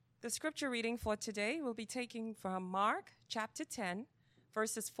The scripture reading for today will be taken from Mark chapter 10,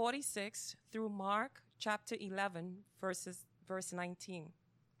 verses 46 through Mark chapter 11, verse 19.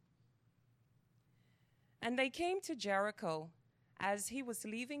 And they came to Jericho, as he was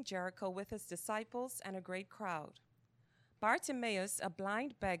leaving Jericho with his disciples and a great crowd. Bartimaeus, a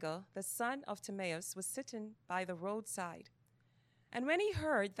blind beggar, the son of Timaeus, was sitting by the roadside. And when he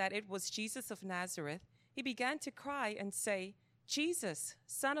heard that it was Jesus of Nazareth, he began to cry and say, "Jesus,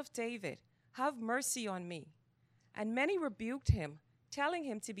 Son of David, have mercy on me." And many rebuked him, telling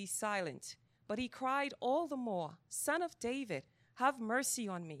him to be silent. But he cried all the more, "Son of David, have mercy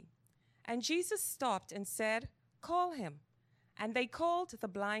on me." And Jesus stopped and said, "Call him." And they called the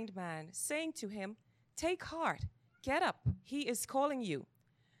blind man, saying to him, "Take heart, get up, he is calling you."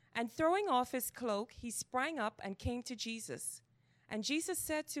 And throwing off his cloak, he sprang up and came to Jesus. And Jesus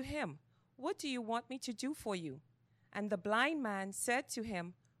said to him, "What do you want me to do for you?" And the blind man said to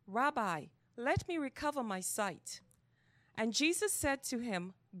him, "Rabbi, let me recover my sight." And Jesus said to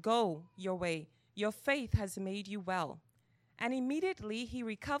him, "Go your way, your faith has made you well." And immediately he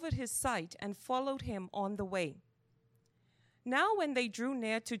recovered his sight and followed him on the way. Now when they drew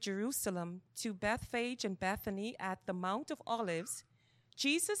near to Jerusalem, to Bethphage and Bethany at the Mount of Olives,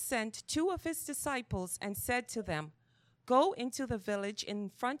 Jesus sent two of his disciples and said to them, "Go into the village in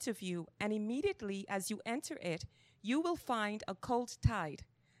front of you, and immediately as you enter it, you will find a colt tied,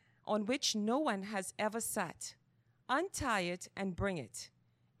 on which no one has ever sat. Untie it and bring it.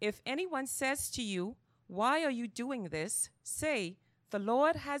 If anyone says to you, 'Why are you doing this?' say, 'The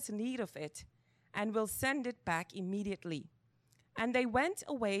Lord has need of it,' and will send it back immediately." And they went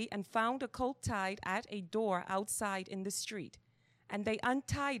away and found a colt tied at a door outside in the street. And they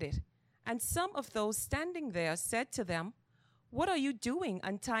untied it. And some of those standing there said to them, "What are you doing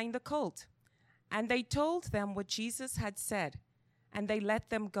untying the colt?" And they told them what Jesus had said, and they let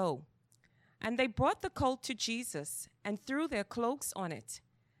them go. And they brought the colt to Jesus and threw their cloaks on it,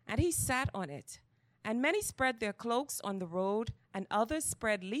 and he sat on it. And many spread their cloaks on the road, and others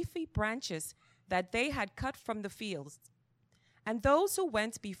spread leafy branches that they had cut from the fields. And those who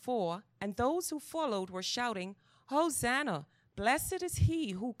went before and those who followed were shouting, "Hosanna! Blessed is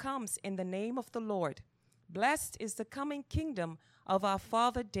he who comes in the name of the Lord. Blessed is the coming kingdom of our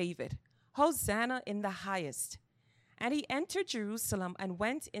father David. Hosanna in the highest." And he entered Jerusalem and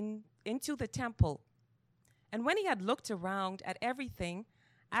went into the temple. And when he had looked around at everything,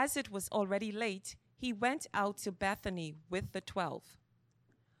 as it was already late, he went out to Bethany with the 12.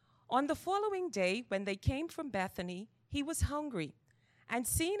 On the following day, when they came from Bethany, he was hungry. And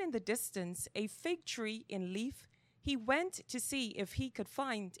seeing in the distance a fig tree in leaf, he went to see if he could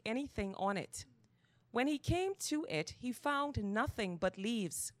find anything on it. When he came to it, he found nothing but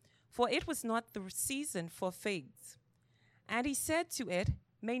leaves, for it was not the season for figs. And he said to it,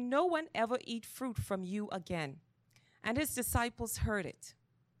 "May no one ever eat fruit from you again." And his disciples heard it.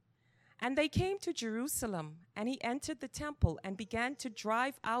 And they came to Jerusalem, and he entered the temple and began to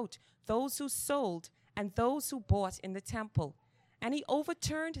drive out those who sold and those who bought in the temple. And he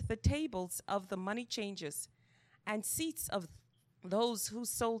overturned the tables of the money changers and seats of those who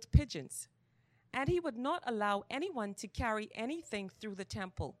sold pigeons. And he would not allow anyone to carry anything through the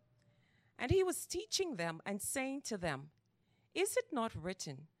temple. And he was teaching them and saying to them, "Is it not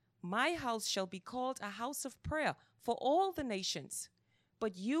written, 'My house shall be called a house of prayer for all the nations'?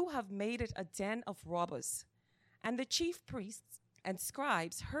 But you have made it a den of robbers." And the chief priests and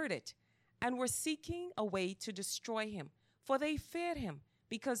scribes heard it and were seeking a way to destroy him, for they feared him,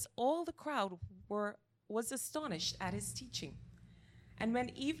 because all the crowd was astonished at his teaching. And when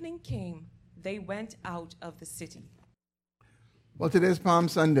evening came, they went out of the city. Well, today's Palm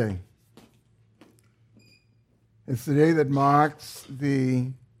Sunday. It's the day that marks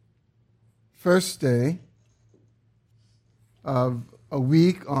the first day of a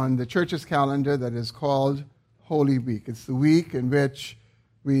week on the church's calendar that is called Holy Week. It's the week in which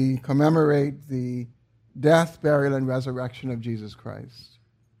we commemorate the death, burial, and resurrection of Jesus Christ.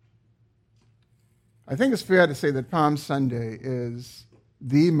 I think it's fair to say that Palm Sunday is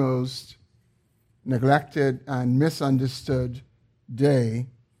the most neglected and misunderstood day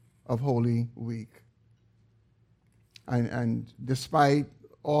of Holy Week. And despite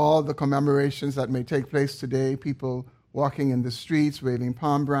all the commemorations that may take place today, people walking in the streets, waving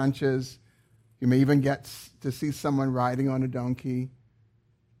palm branches, you may even get to see someone riding on a donkey.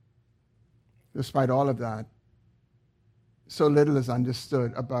 Despite all of that, so little is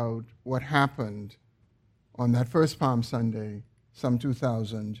understood about what happened on that first Palm Sunday some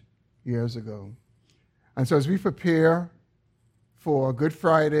 2,000 years ago. And so as we prepare for Good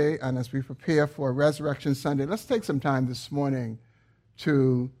Friday and as we prepare for Resurrection Sunday, let's take some time this morning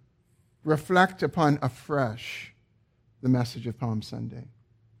to reflect upon afresh the message of Palm Sunday.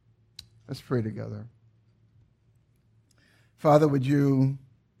 Let's pray together. Father, would you,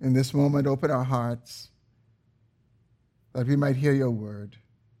 in this moment, open our hearts that we might hear your word,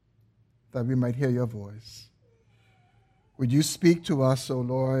 that we might hear your voice. Would you speak to us, O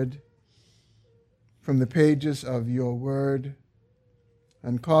Lord, from the pages of your word,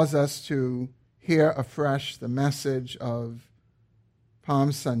 and cause us to hear afresh the message of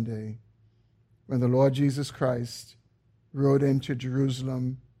Palm Sunday, when the Lord Jesus Christ rode into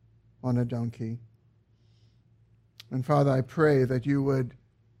Jerusalem on a donkey. And Father, I pray that you would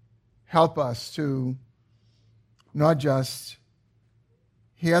help us to not just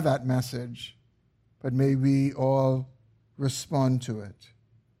hear that message, but may we all respond to it.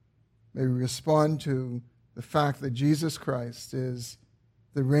 May we respond to the fact that Jesus Christ is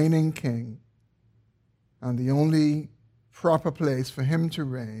the reigning King, and the only proper place for him to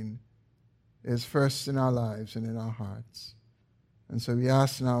reign is first in our lives and in our hearts. And so we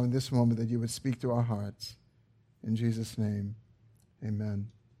ask now in this moment that you would speak to our hearts. In Jesus' name, amen.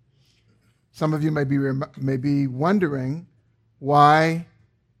 Some of you may be wondering why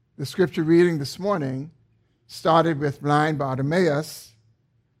the scripture reading this morning started with blind Bartimaeus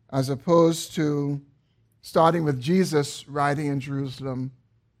as opposed to starting with Jesus riding in Jerusalem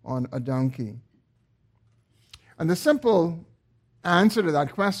on a donkey. And the simple answer to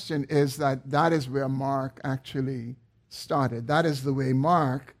that question is that is where Mark actually started. That is the way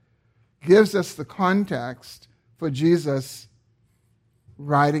Mark gives us the context for Jesus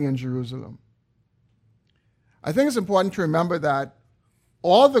riding in Jerusalem. I think it's important to remember that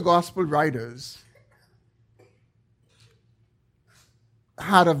all the gospel writers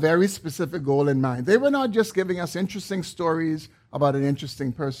had a very specific goal in mind. They were not just giving us interesting stories about an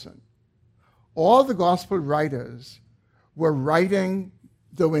interesting person. All the gospel writers were writing,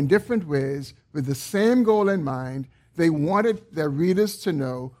 though in different ways, with the same goal in mind. They wanted their readers to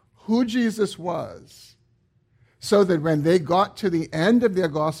know who Jesus was, so that when they got to the end of their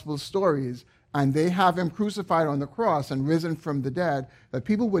gospel stories and they have him crucified on the cross and risen from the dead, that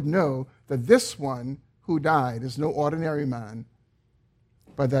people would know that this one who died is no ordinary man,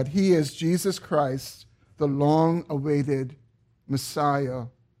 but that he is Jesus Christ, the long-awaited Messiah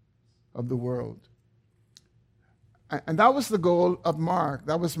of the world. And that was the goal of Mark.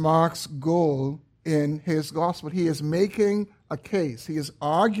 That was Mark's goal in his gospel. He is making a case. He is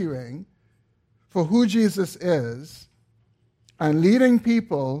arguing for who Jesus is and leading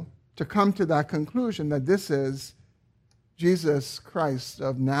people to come to that conclusion that this is Jesus Christ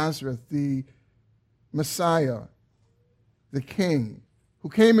of Nazareth, the Messiah, the King, who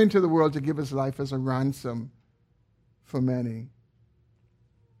came into the world to give his life as a ransom for many.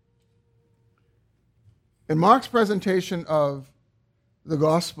 In Mark's presentation of the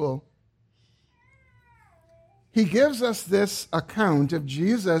gospel, he gives us this account of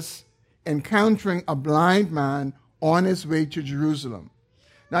Jesus encountering a blind man on his way to Jerusalem.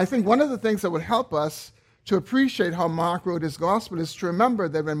 Now, I think one of the things that would help us to appreciate how Mark wrote his gospel is to remember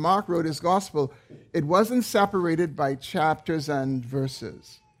that when Mark wrote his gospel, it wasn't separated by chapters and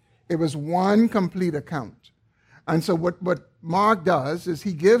verses. It was one complete account. And so what Mark does is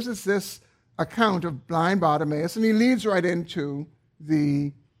he gives us this account of blind Bartimaeus, and he leads right into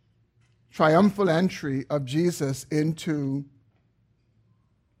the triumphal entry of Jesus into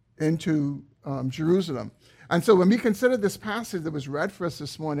Jerusalem. And so when we consider this passage that was read for us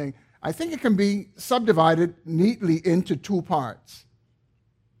this morning, I think it can be subdivided neatly into two parts.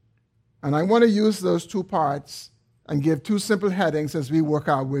 And I want to use those two parts and give two simple headings as we work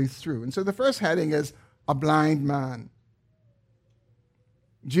our way through. And so the first heading is a blind man.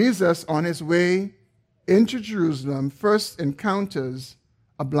 Jesus, on his way into Jerusalem, first encounters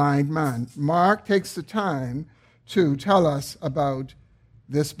a blind man. Mark takes the time to tell us about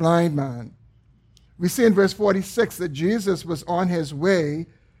this blind man. We see in verse 46 that Jesus was on his way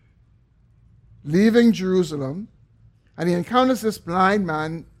leaving Jerusalem, and he encounters this blind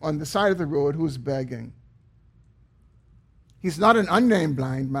man on the side of the road who's begging. He's not an unnamed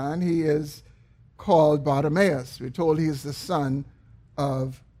blind man. He is called Bartimaeus. We're told he is the son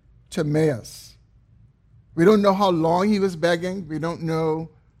of Timaeus. We don't know how long he was begging. We don't know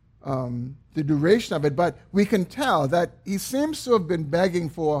the duration of it, but we can tell that he seems to have been begging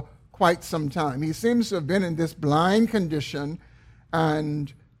for quite some time. He seems to have been in this blind condition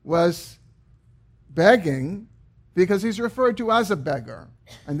and was begging because he's referred to as a beggar.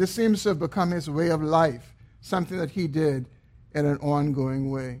 And this seems to have become his way of life, something that he did in an ongoing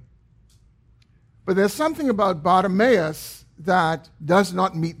way. But there's something about Bartimaeus that does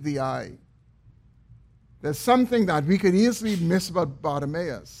not meet the eye. There's something that we could easily miss about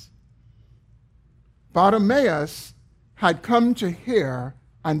Bartimaeus. Bartimaeus had come to hear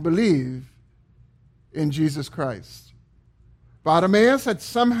and believe in Jesus Christ. Bartimaeus had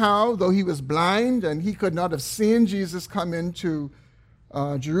somehow, though he was blind and he could not have seen Jesus come into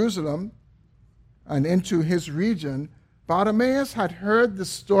Jerusalem and into his region, Bartimaeus had heard the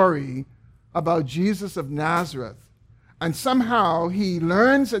story about Jesus of Nazareth. And somehow he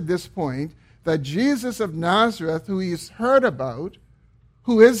learns at this point that Jesus of Nazareth, who he's heard about,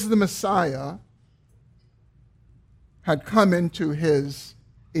 who is the Messiah, had come into his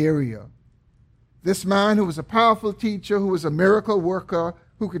area. This man who was a powerful teacher, who was a miracle worker,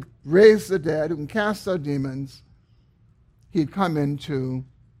 who could raise the dead, who can cast out demons, he had come into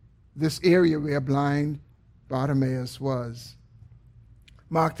this area where blind Bartimaeus was.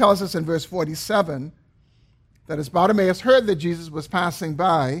 Mark tells us in verse 47 that as Bartimaeus heard that Jesus was passing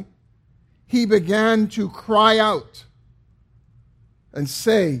by, he began to cry out and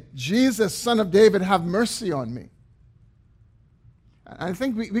say, "Jesus, Son of David, have mercy on me." I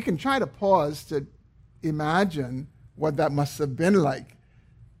think we can try to pause to imagine what that must have been like.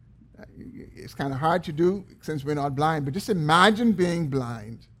 It's kind of hard to do since we're not blind, but just imagine being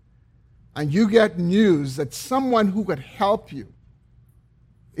blind and you get news that someone who could help you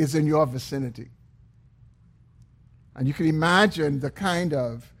is in your vicinity. And you can imagine the kind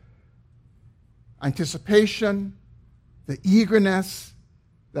of anticipation, the eagerness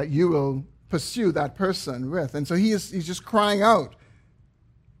that you will pursue that person with. And so he's just crying out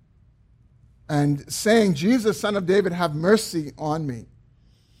and saying, "Jesus, Son of David, have mercy on me."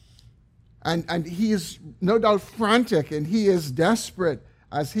 And he is no doubt frantic and he is desperate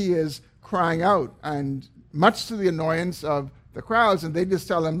as he is crying out, and much to the annoyance of the crowds, and they just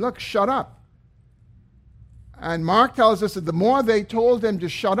tell him, "Look, shut up." And Mark tells us that the more they told him to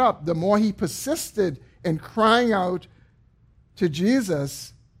shut up, the more he persisted in crying out to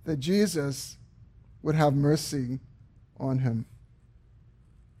Jesus that Jesus would have mercy on him.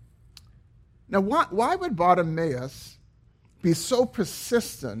 Now, why would Bartimaeus be so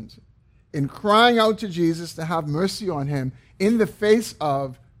persistent in crying out to Jesus to have mercy on him in the face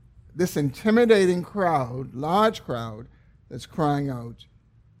of this intimidating crowd, large crowd, that's crying out,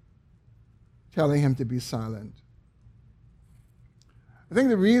 telling him to be silent? I think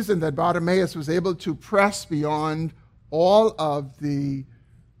the reason that Bartimaeus was able to press beyond all of the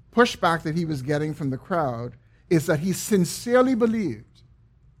pushback that he was getting from the crowd is that he sincerely believed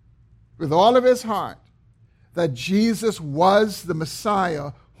with all of his heart that Jesus was the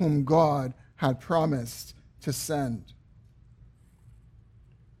Messiah whom God had promised to send.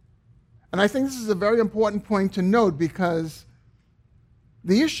 And I think this is a very important point to note, because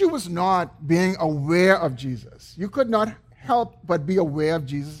the issue was not being aware of Jesus. You could not help but be aware of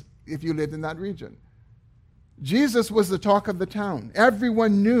Jesus if you lived in that region. Jesus was the talk of the town.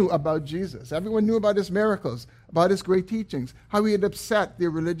 Everyone knew about Jesus. Everyone knew about his miracles, about his great teachings, how he had upset the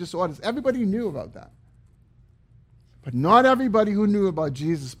religious orders. Everybody knew about that. But not everybody who knew about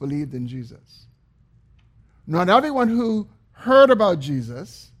Jesus believed in Jesus. Not everyone who heard about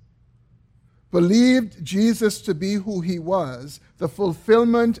Jesus believed Jesus to be who he was, the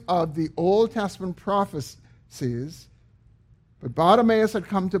fulfillment of the Old Testament prophecies, but Bartimaeus had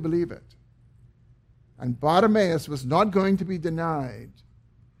come to believe it. And Bartimaeus was not going to be denied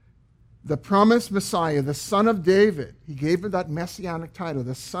the promised Messiah, the Son of David. He gave him that messianic title,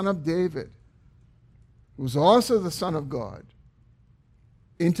 the Son of David, who was also the Son of God,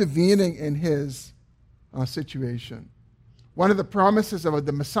 intervening in his situation. One of the promises of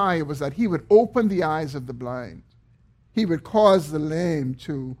the Messiah was that he would open the eyes of the blind. He would cause the lame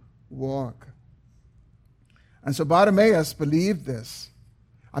to walk. And so Bartimaeus believed this.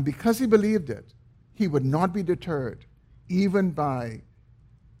 And because he believed it, he would not be deterred, even by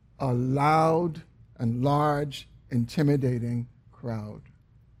a loud and large, intimidating crowd.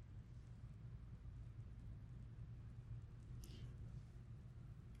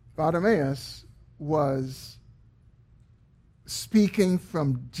 Bartimaeus was speaking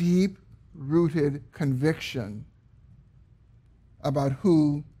from deep-rooted conviction about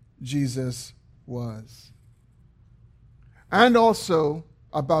who Jesus was, and also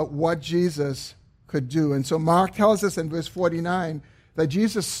about what Jesus could do. And so Mark tells us in verse 49 that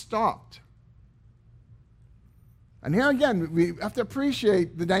Jesus stopped. And here again, we have to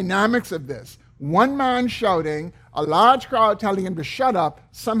appreciate the dynamics of this. One man shouting, a large crowd telling him to shut up.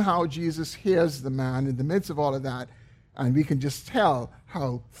 Somehow Jesus hears the man in the midst of all of that, and we can just tell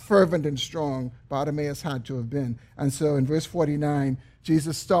how fervent and strong Bartimaeus had to have been. And so in verse 49,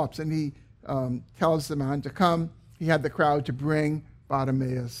 Jesus stops and he tells the man to come. He had the crowd to bring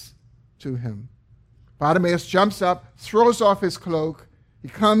Bartimaeus to him. Bartimaeus jumps up, throws off his cloak. He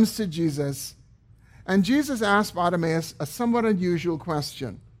comes to Jesus, And Jesus asked Bartimaeus a somewhat unusual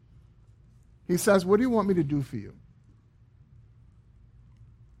question. He says, "What do you want me to do for you?"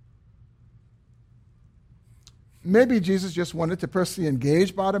 Maybe Jesus just wanted to personally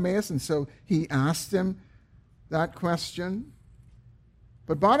engage Bartimaeus, and so he asked him that question.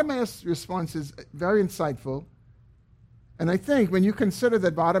 But Bartimaeus' response is very insightful. And I think when you consider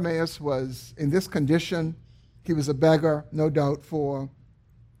that Bartimaeus was in this condition, he was a beggar, no doubt, for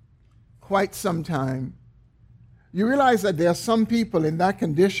quite some time, you realize that there are some people in that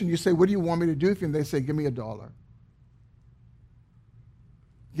condition, you say, "What do you want me to do for you?" And they say, "Give me $1.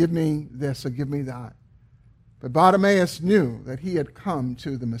 Give me this or give me that." But Bartimaeus knew that he had come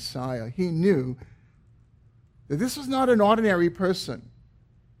to the Messiah. He knew that this was not an ordinary person.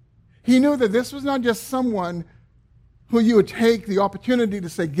 He knew that this was not just someone who you would take the opportunity to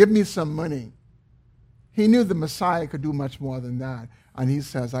say, "Give me some money." He knew the Messiah could do much more than that. And he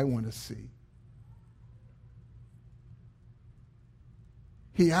says, "I want to see."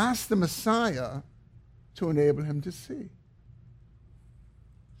 He asked the Messiah to enable him to see.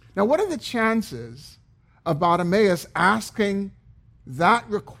 Now, what are the chances of Bartimaeus asking that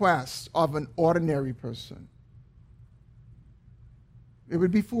request of an ordinary person? It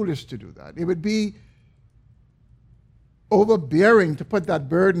would be foolish to do that. It would be overbearing to put that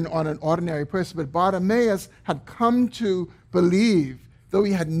burden on an ordinary person. But Bartimaeus had come to believe, though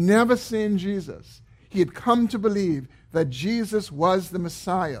he had never seen Jesus, he had come to believe that Jesus was the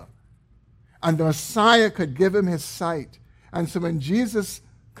Messiah. And the Messiah could give him his sight. And so when Jesus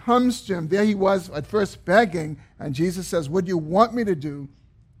comes to him, there he was at first begging, and Jesus says, "What do you want me to do?"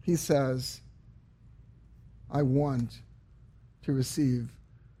 He says, "I want to receive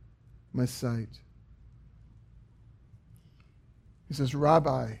my sight." He says,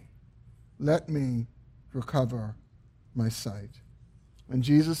 "Rabbi, let me recover my sight." And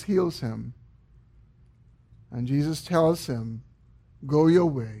Jesus heals him. And Jesus tells him, "Go your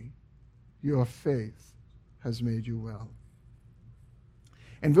way. Your faith has made you well."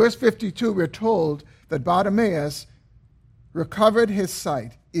 In verse 52, we're told that Bartimaeus recovered his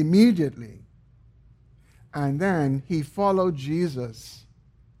sight immediately. And then he followed Jesus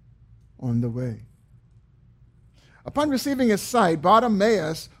on the way. Upon receiving his sight,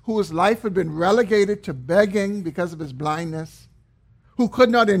 Bartimaeus, whose life had been relegated to begging because of his blindness, who could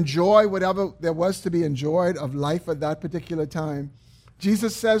not enjoy whatever there was to be enjoyed of life at that particular time,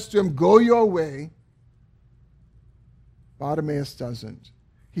 Jesus says to him, "Go your way." Bartimaeus doesn't.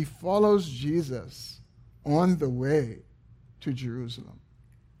 He follows Jesus on the way to Jerusalem.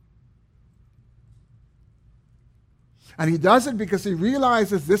 And he does it because he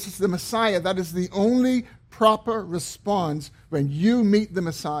realizes this is the Messiah. That is the only proper response when you meet the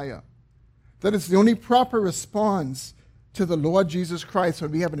Messiah. That is the only proper response to the Lord Jesus Christ.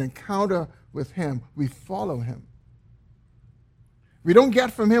 When we have an encounter with him, we follow him. We don't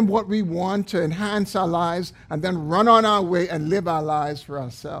get from him what we want to enhance our lives and then run on our way and live our lives for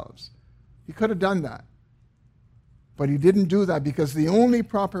ourselves. He could have done that. But he didn't do that, because the only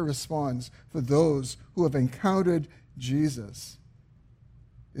proper response for those who have encountered Jesus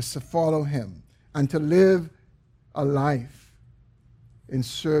is to follow him and to live a life in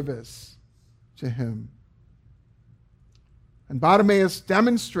service to him. And Bartimaeus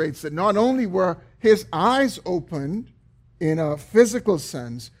demonstrates that not only were his eyes opened in a physical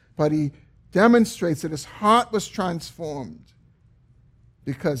sense, but he demonstrates that his heart was transformed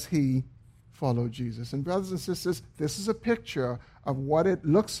because he followed Jesus. And brothers and sisters, this is a picture of what it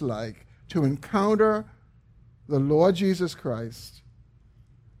looks like to encounter the Lord Jesus Christ,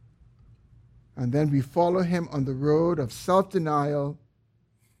 and then we follow him on the road of self-denial,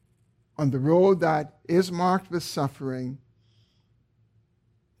 on the road that is marked with suffering,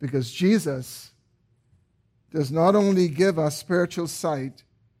 because Jesus does not only give us spiritual sight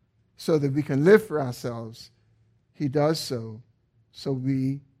so that we can live for ourselves, he does so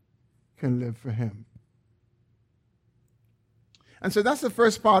we can live for him. And so that's the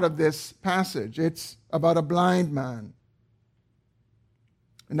first part of this passage. It's about a blind man.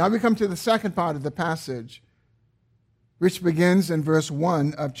 And now we come to the second part of the passage, which begins in verse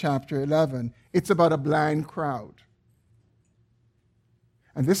 1 of chapter 11. It's about a blind crowd.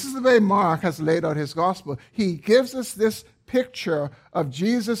 And this is the way Mark has laid out his gospel. He gives us this picture of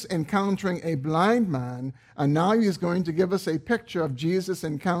Jesus encountering a blind man, and now he's going to give us a picture of Jesus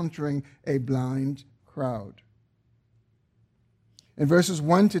encountering a blind crowd. In verses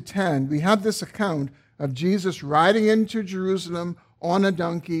 1 to 10, we have this account of Jesus riding into Jerusalem on a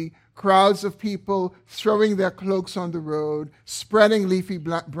donkey, crowds of people throwing their cloaks on the road, spreading leafy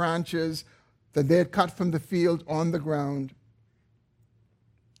branches that they had cut from the field on the ground.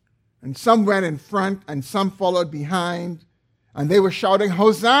 And some went in front and some followed behind. And they were shouting,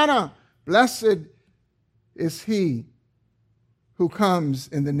 Hosanna! Blessed is he who comes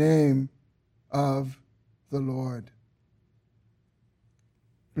in the name of the Lord.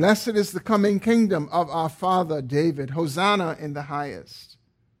 Blessed is the coming kingdom of our father David. Hosanna in the highest.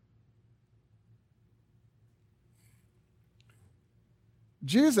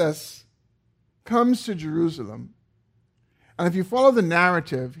 Jesus comes to Jerusalem, and if you follow the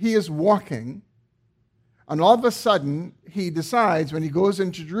narrative, he is walking, and all of a sudden he decides when he goes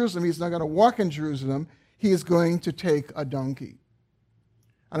into Jerusalem, he's not going to walk in Jerusalem, he is going to take a donkey.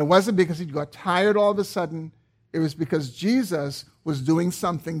 And it wasn't because he got tired all of a sudden, it was because Jesus was doing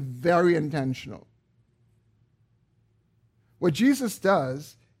something very intentional. What Jesus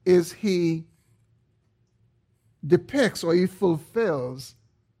does is he depicts or he fulfills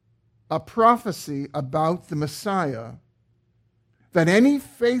a prophecy about the Messiah that any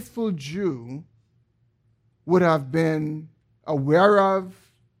faithful Jew would have been aware of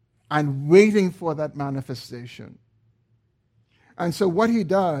and waiting for that manifestation. And so what he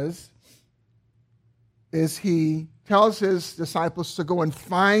does is he tells his disciples to go and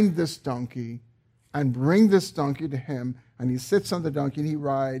find this donkey and bring this donkey to him, and he sits on the donkey and he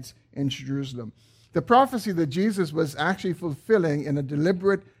rides into Jerusalem. The prophecy that Jesus was actually fulfilling in a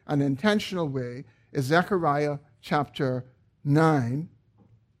deliberate and intentional way is Zechariah chapter 9,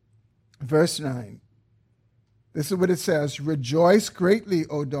 verse 9. This is what it says, Rejoice greatly,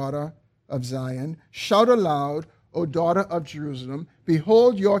 O daughter of Zion. Shout aloud, O daughter of Jerusalem.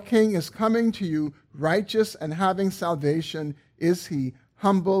 Behold, your king is coming to you, righteous and having salvation is he,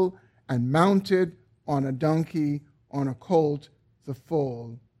 humble and mounted on a donkey, on a colt, the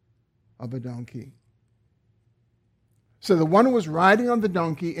foal of a donkey. So the one who was riding on the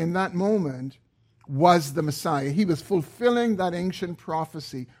donkey in that moment was the Messiah. He was fulfilling that ancient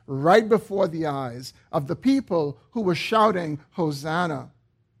prophecy right before the eyes of the people who were shouting, Hosanna.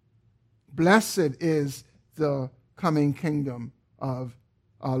 Blessed is the coming kingdom of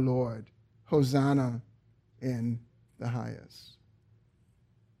our Lord. Hosanna in the highest.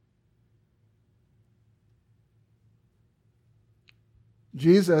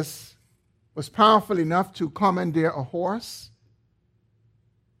 Jesus was powerful enough to commandeer a horse.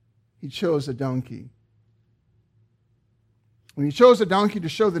 He chose a donkey. When he chose a donkey to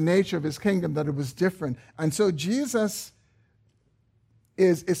show the nature of his kingdom, that it was different. And so Jesus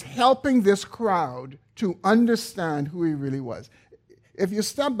is helping this crowd to understand who he really was. If you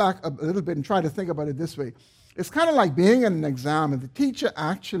step back a little bit and try to think about it this way, it's kind of like being in an exam and the teacher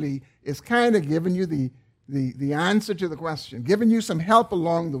actually is kind of giving you the answer to the question, giving you some help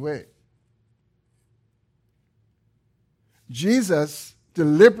along the way. Jesus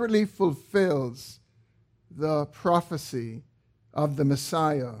deliberately fulfills the prophecy of the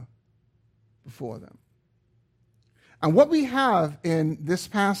Messiah before them. And what we have in this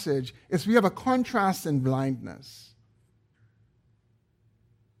passage is we have a contrast in blindness.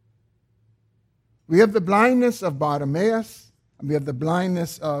 We have the blindness of Bartimaeus, and we have the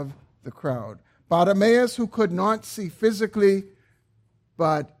blindness of the crowd. Bartimaeus, who could not see physically,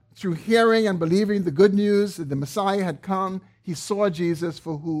 but through hearing and believing the good news that the Messiah had come, he saw Jesus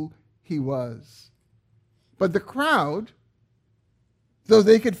for who he was. But the crowd, though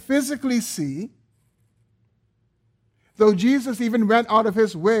they could physically see, though Jesus even went out of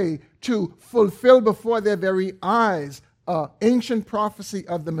his way to fulfill before their very eyes an ancient prophecy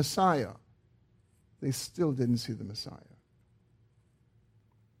of the Messiah, they still didn't see the Messiah.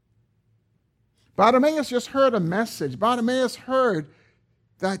 Bartimaeus just heard a message. Bartimaeus heard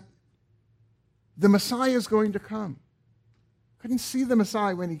that the Messiah is going to come. Couldn't see the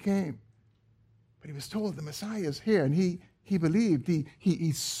Messiah when he came. But he was told the Messiah is here, and he believed.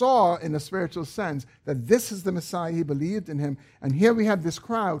 He saw in a spiritual sense that this is the Messiah. He believed in him. And here we have this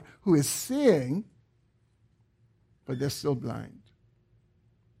crowd who is seeing, but they're still blind.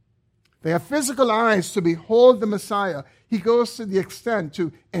 They have physical eyes to behold the Messiah. He goes to the extent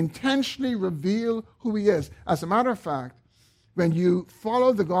to intentionally reveal who he is. As a matter of fact, when you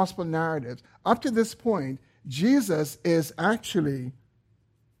follow the gospel narratives, up to this point, Jesus is actually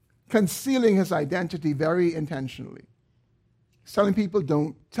concealing his identity very intentionally. He's telling people,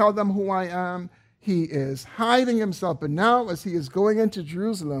 don't tell them who I am. He is hiding himself. But now, as he is going into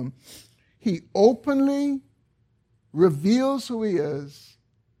Jerusalem, he openly reveals who he is.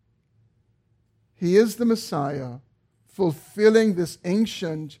 He is the Messiah, fulfilling this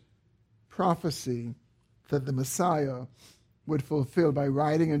ancient prophecy that the Messiah would fulfill by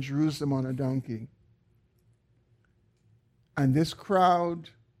riding in Jerusalem on a donkey. And this crowd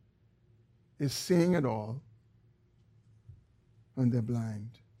is seeing it all, and they're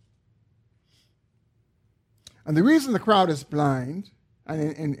blind. And the reason the crowd is blind,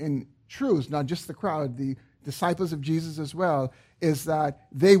 and in truth, not just the crowd, the disciples of Jesus as well, is that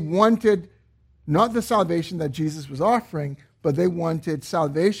they wanted not the salvation that Jesus was offering, but they wanted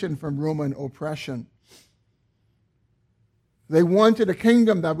salvation from Roman oppression. They wanted a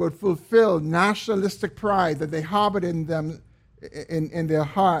kingdom that would fulfill nationalistic pride that they harbored in them, in their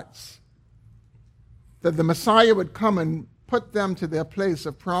hearts, that the Messiah would come and put them to their place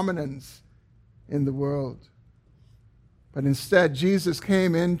of prominence in the world. But instead, Jesus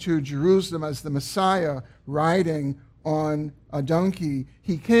came into Jerusalem as the Messiah riding on a donkey.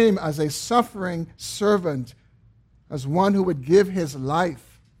 He came as a suffering servant, as one who would give his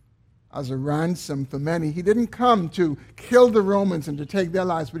life as a ransom for many. He didn't come to kill the Romans and to take their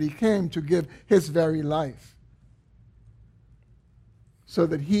lives, but he came to give his very life so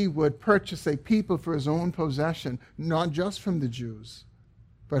that he would purchase a people for his own possession, not just from the Jews,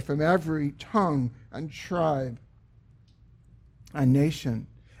 but from every tongue and tribe and nation.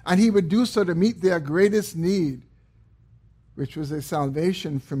 And he would do so to meet their greatest need, which was a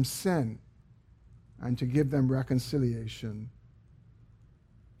salvation from sin, and to give them reconciliation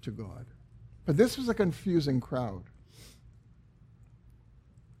to God. But this was a confusing crowd.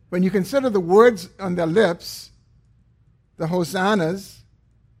 When you consider the words on their lips, the hosannas,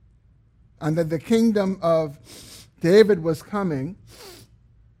 and that the kingdom of David was coming,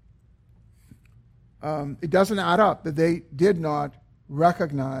 it doesn't add up that they did not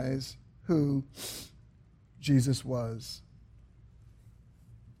recognize who Jesus was.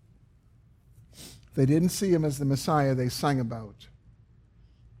 They didn't see him as the Messiah they sang about,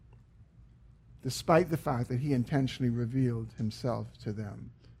 despite the fact that he intentionally revealed himself to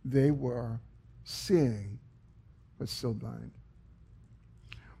them. They were seeing, but still blind.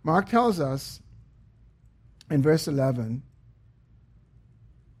 Mark tells us in verse 11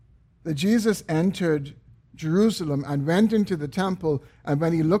 that Jesus entered Jerusalem and went into the temple, and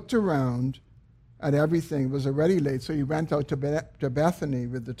when he looked around at everything, it was already late, so he went out to Bethany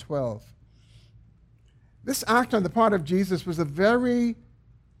with the 12. This act on the part of Jesus was a very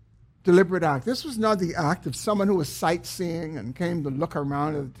deliberate act. This was not the act of someone who was sightseeing and came to look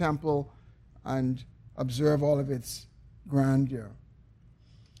around at the temple and observe all of its grandeur.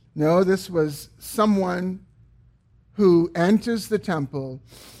 No, this was someone who enters the temple,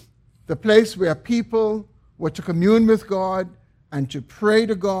 the place where people were to commune with God and to pray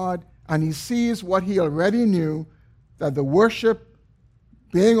to God, and he sees what he already knew, that the worship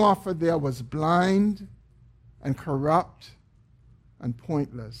being offered there was blind and corrupt and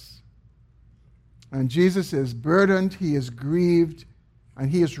pointless. And Jesus is burdened, he is grieved, and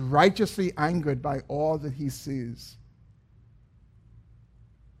he is righteously angered by all that he sees.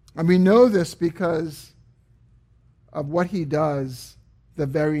 And we know this because of what he does the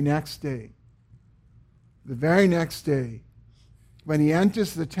very next day. The very next day, when he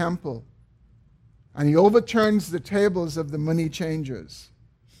enters the temple and he overturns the tables of the money changers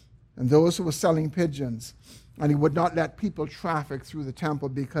and those who were selling pigeons, and he would not let people traffic through the temple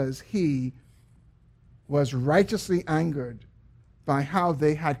because he was righteously angered by how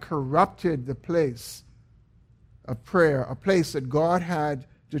they had corrupted the place of prayer, a place that God had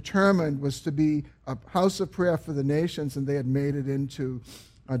determined was to be a house of prayer for the nations, and they had made it into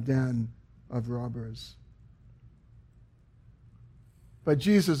a den of robbers. But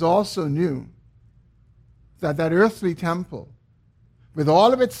Jesus also knew that that earthly temple, with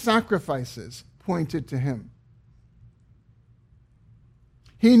all of its sacrifices, pointed to him.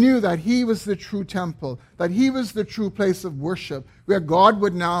 He knew that he was the true temple, that he was the true place of worship, where God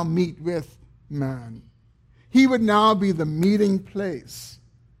would now meet with man. He would now be the meeting place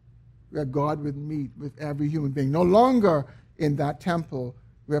where God would meet with every human being. No longer in that temple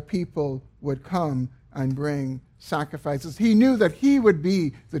where people would come and bring sacrifices. He knew that he would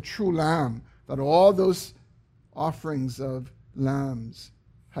be the true lamb that all those offerings of lambs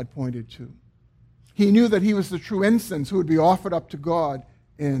had pointed to. He knew that he was the true incense who would be offered up to God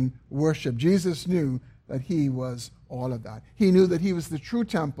in worship. Jesus knew that he was all of that. He knew that he was the true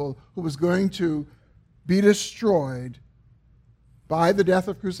temple who was going to be destroyed by the death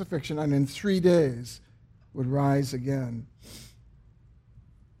of crucifixion and in 3 days would rise again.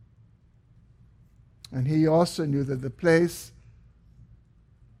 And he also knew that the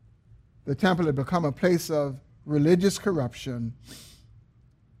temple had become a place of religious corruption,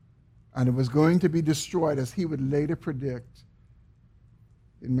 and it was going to be destroyed, as he would later predict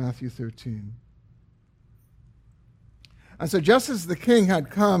in Matthew 13. And so just as the king had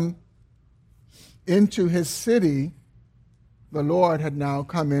come into his city, the Lord had now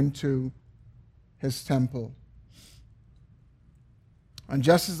come into his temple. And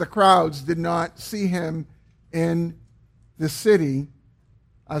just as the crowds did not see him in the city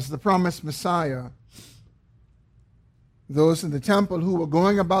as the promised Messiah, those in the temple who were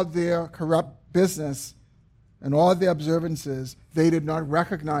going about their corrupt business and all their observances, they did not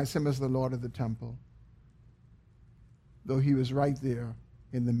recognize him as the Lord of the temple, though he was right there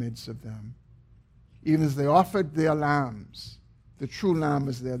in the midst of them. Even as they offered their lambs, the true lamb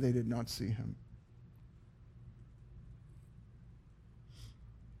was there, they did not see him.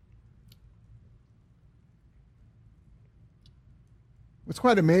 What's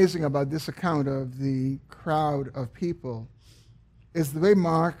quite amazing about this account of the crowd of people is the way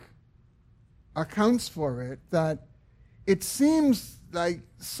Mark accounts for it, that it seems like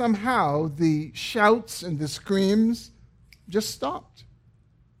somehow the shouts and the screams just stopped.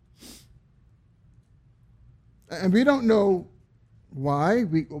 And we don't know why.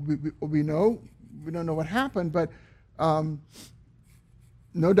 We don't know what happened, but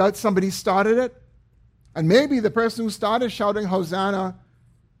no doubt somebody started it. And maybe the person who started shouting, Hosanna,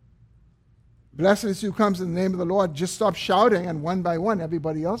 blessed is who comes in the name of the Lord, just stopped shouting, and one by one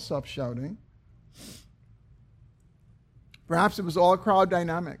everybody else stopped shouting. Perhaps it was all crowd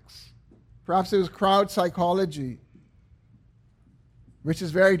dynamics. Perhaps it was crowd psychology, which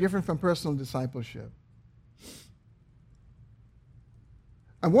is very different from personal discipleship.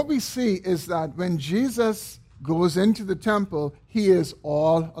 And what we see is that when Jesus goes into the temple, he is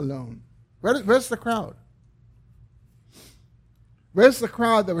all alone. Where's the crowd? Where's the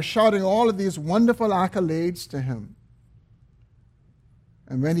crowd that was shouting all of these wonderful accolades to him?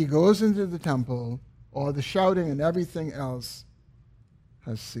 And when he goes into the temple, all the shouting and everything else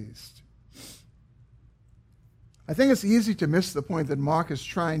has ceased. I think it's easy to miss the point that Mark is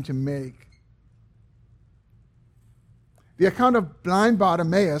trying to make. The account of blind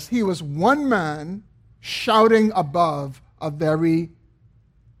Bartimaeus, he was one man shouting above a very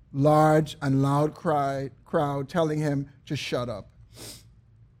large and loud crowd telling him to shut up.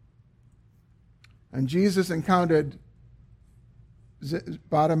 And Jesus encountered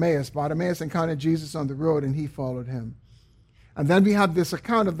Bartimaeus. Bartimaeus encountered Jesus on the road, and he followed him. And then we have this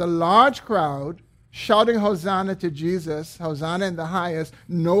account of the large crowd shouting Hosanna to Jesus, Hosanna in the highest,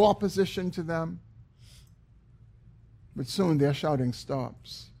 no opposition to them. But soon their shouting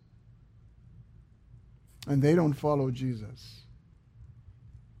stops. And they don't follow Jesus.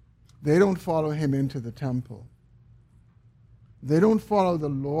 They don't follow him into the temple. They don't follow the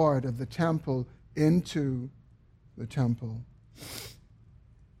Lord of the temple into the temple.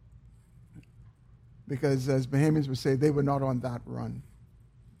 Because, as Bahamians would say, they were not on that run.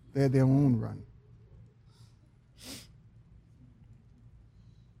 They had their own run.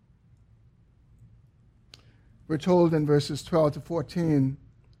 We're told in verses 12 to 14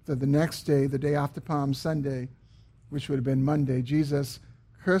 that the next day, the day after Palm Sunday, which would have been Monday, Jesus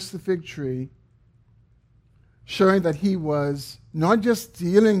cursed the fig tree, showing that he was not just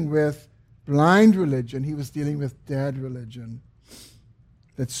dealing with blind religion, he was dealing with dead religion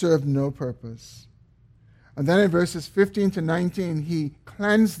that served no purpose. And then in verses 15 to 19, he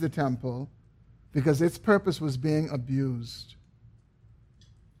cleansed the temple because its purpose was being abused.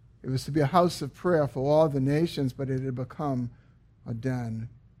 It was to be a house of prayer for all the nations, but it had become a den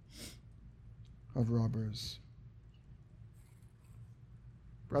of robbers.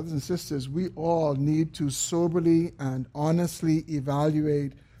 Brothers and sisters, we all need to soberly and honestly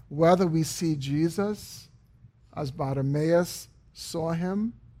evaluate whether we see Jesus as Bartimaeus saw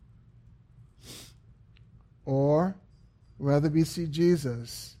him, or whether we see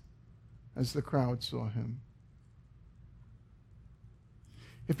Jesus as the crowd saw him.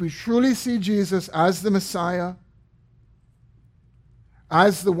 If we truly see Jesus as the Messiah,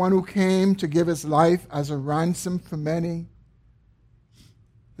 as the one who came to give his life as a ransom for many,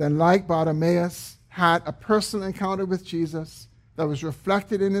 then like Bartimaeus had a personal encounter with Jesus that was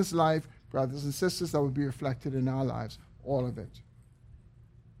reflected in his life, brothers and sisters, that would be reflected in our lives, all of it.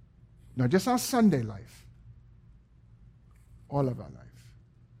 Not just our Sunday life, all of our life.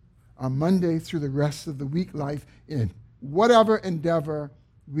 Our Monday through the rest of the week life in whatever endeavor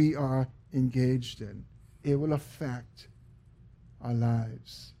we are engaged in. It will affect our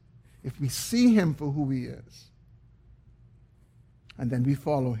lives. If we see him for who he is, and then we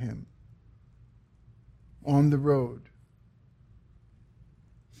follow him on the road.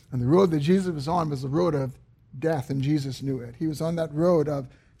 And the road that Jesus was on was the road of death, and Jesus knew it. He was on that road of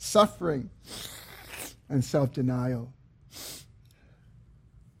suffering and self-denial.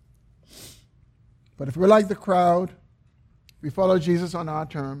 But if we're like the crowd, we follow Jesus on our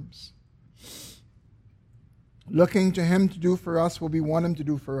terms, looking to him to do for us what we want him to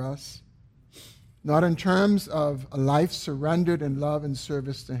do for us, not in terms of a life surrendered in love and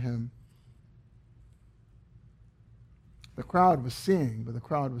service to him, The crowd was seeing, but the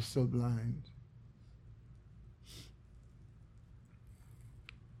crowd was still blind.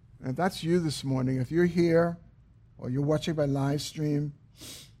 And if that's you this morning, if you're here or you're watching by live stream,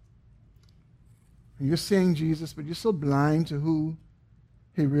 and you're seeing Jesus, but you're still blind to who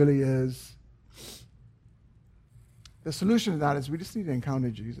he really is, the solution to that is we just need to encounter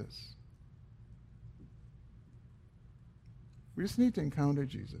Jesus. We just need to encounter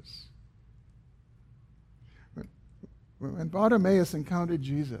Jesus. When Bartimaeus encountered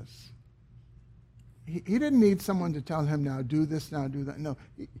Jesus, he didn't need someone to tell him, now do this, now do that. No,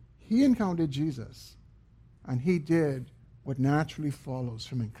 he encountered Jesus, and he did what naturally follows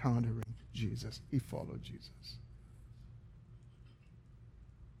from encountering Jesus. He followed Jesus.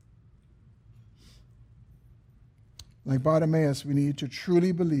 Like Bartimaeus, we need to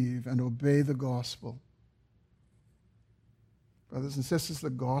truly believe and obey the gospel. Brothers and sisters, the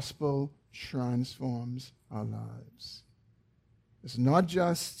gospel transforms our lives. It's not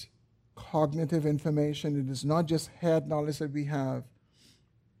just cognitive information. It is not just head knowledge that we have.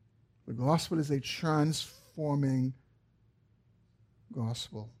 The gospel is a transforming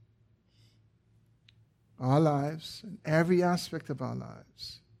gospel. Our lives, and every aspect of our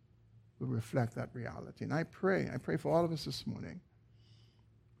lives, will reflect that reality. And I pray for all of us this morning,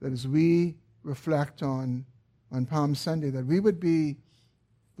 that as we reflect on Palm Sunday, that we would be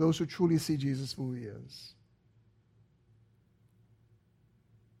those who truly see Jesus for who he is.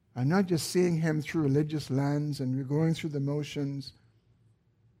 And not just seeing him through religious lens and we're going through the motions,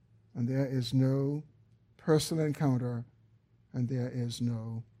 and there is no personal encounter and there is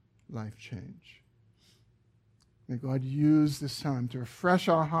no life change. May God use this time to refresh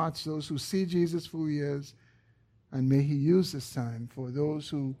our hearts, those who see Jesus for who he is, and may he use this time for those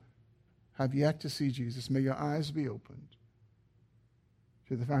who have yet to see Jesus. May your eyes be opened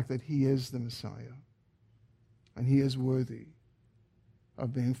to the fact that he is the Messiah and he is worthy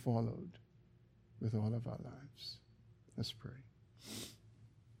of being followed with all of our lives. Let's pray.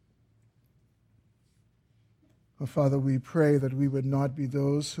 Oh, Father, we pray that we would not be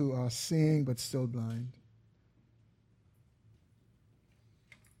those who are seeing but still blind.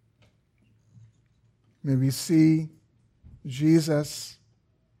 May we see Jesus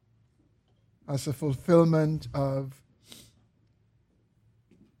as a fulfillment of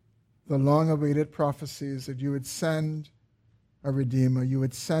the long-awaited prophecies that you would send a Redeemer, you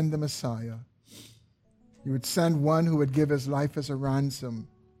would send the Messiah, you would send one who would give his life as a ransom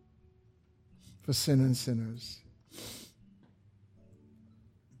for sin and sinners.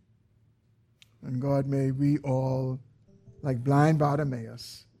 And God, may we all, like blind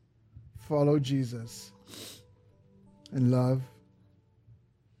Bartimaeus, follow Jesus in love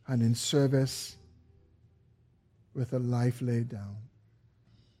and in service with a life laid down.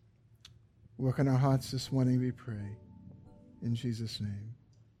 Work in our hearts this morning, we pray. In Jesus' name,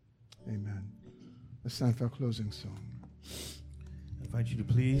 amen. Let's stand for our closing song. I invite you to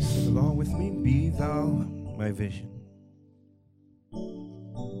please sing along with me. Be thou my vision.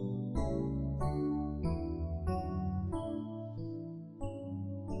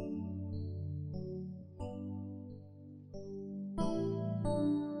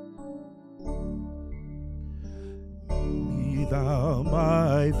 Be thou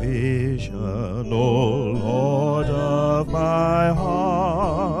my vision, O Lord of my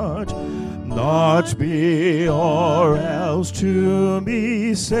heart. Not be or else to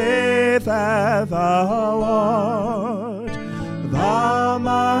me, say that thou art. Thou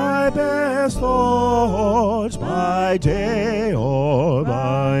my best thoughts by day or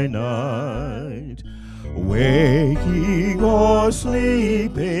by night. Waking or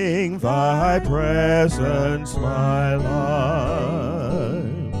sleeping, thy presence my life.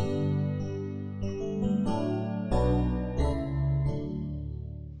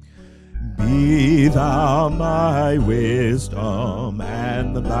 Be thou my wisdom,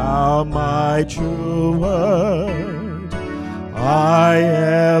 and thou my true word. I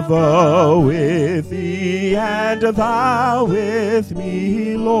ever with thee, and thou with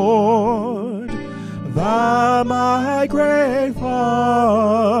me, Lord. Thou my great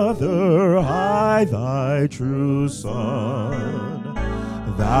Father, I thy true Son.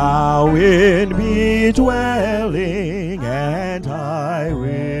 Thou in me dwelling, and I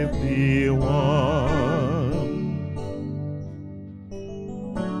with thee one.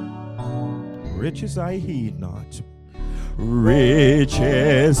 Riches I heed not,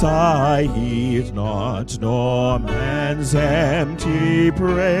 riches I heed not, nor man's empty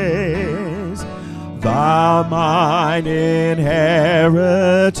praise. Thou mine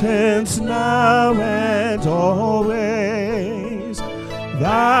inheritance now and always.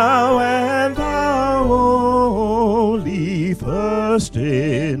 Thou and thou only thee first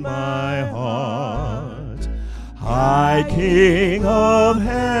in my heart. High King of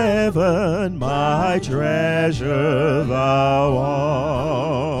heaven, my treasure thou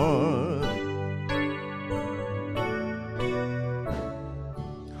art.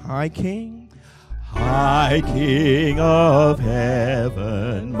 High King of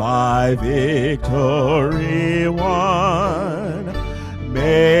heaven, my victory won.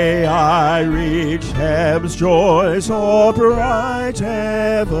 May I reach heaven's joys or bright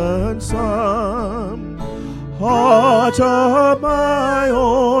heaven's sun. Heart of my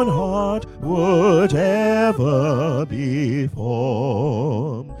own heart would ever be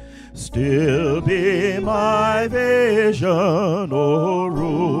formed. Still be my vision, O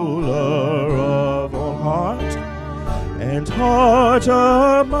ruler of all heart. And heart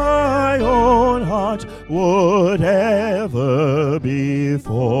of my own heart would ever be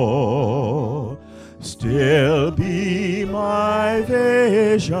for. Still be my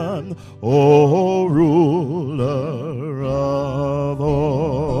vision, O ruler of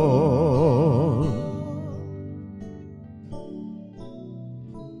all.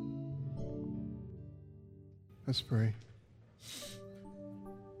 Let's pray.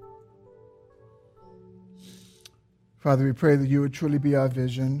 Father, we pray that you would truly be our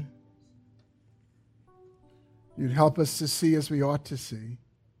vision. You'd help us to see as we ought to see.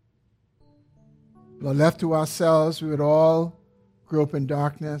 Lord, left to ourselves, we would all grope in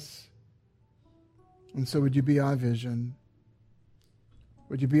darkness. And so would you be our vision?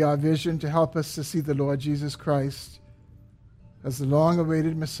 Would you be our vision to help us to see the Lord Jesus Christ as the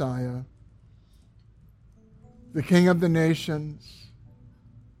long-awaited Messiah, the King of the nations,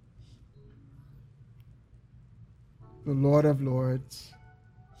 the Lord of lords.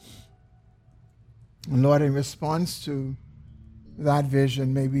 And Lord, in response to that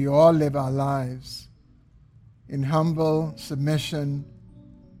vision, may we all live our lives in humble submission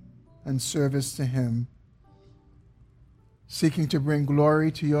and service to Him, seeking to bring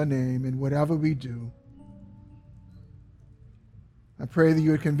glory to your name in whatever we do. I pray that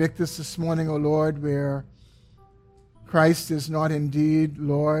you would convict us this morning, O Lord, where Christ is not indeed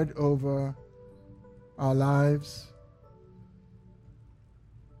Lord over our lives.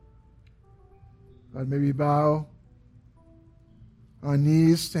 God, may we bow our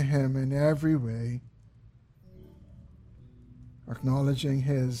knees to Him in every way, acknowledging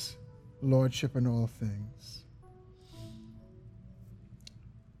His lordship in all things.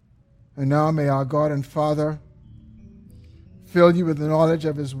 And now may our God and Father fill you with the knowledge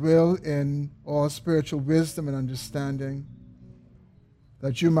of His will in all spiritual wisdom and understanding,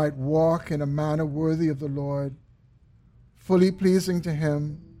 that you might walk in a manner worthy of the Lord, fully pleasing to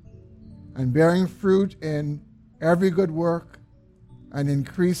Him, and bearing fruit in every good work, and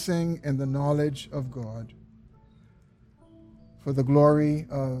increasing in the knowledge of God, for the glory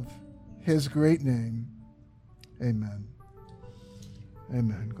of His great name. Amen.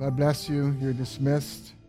 Amen. God bless you. You're dismissed.